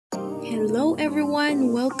Hello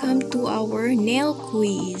everyone, welcome to our nail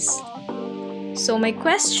quiz. So my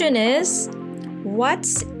question is,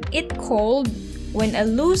 what's it called when a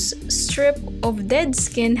loose strip of dead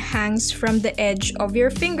skin hangs from the edge of your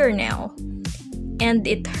fingernail and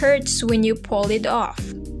it hurts when you pull it off?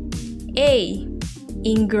 A.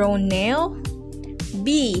 Ingrown nail.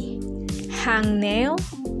 B. Hangnail.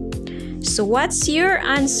 So what's your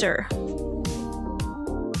answer?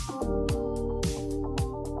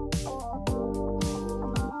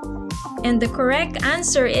 And the correct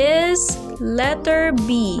answer is letter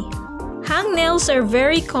B. Hangnails are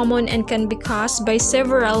very common and can be caused by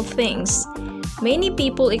several things. Many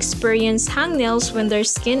people experience hangnails when their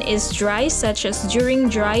skin is dry, such as during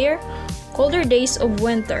drier, colder days of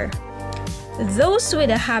winter. Those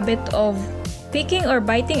with a habit of picking or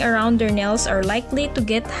biting around their nails are likely to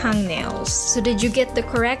get hangnails. So did you get the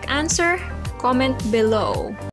correct answer? Comment below.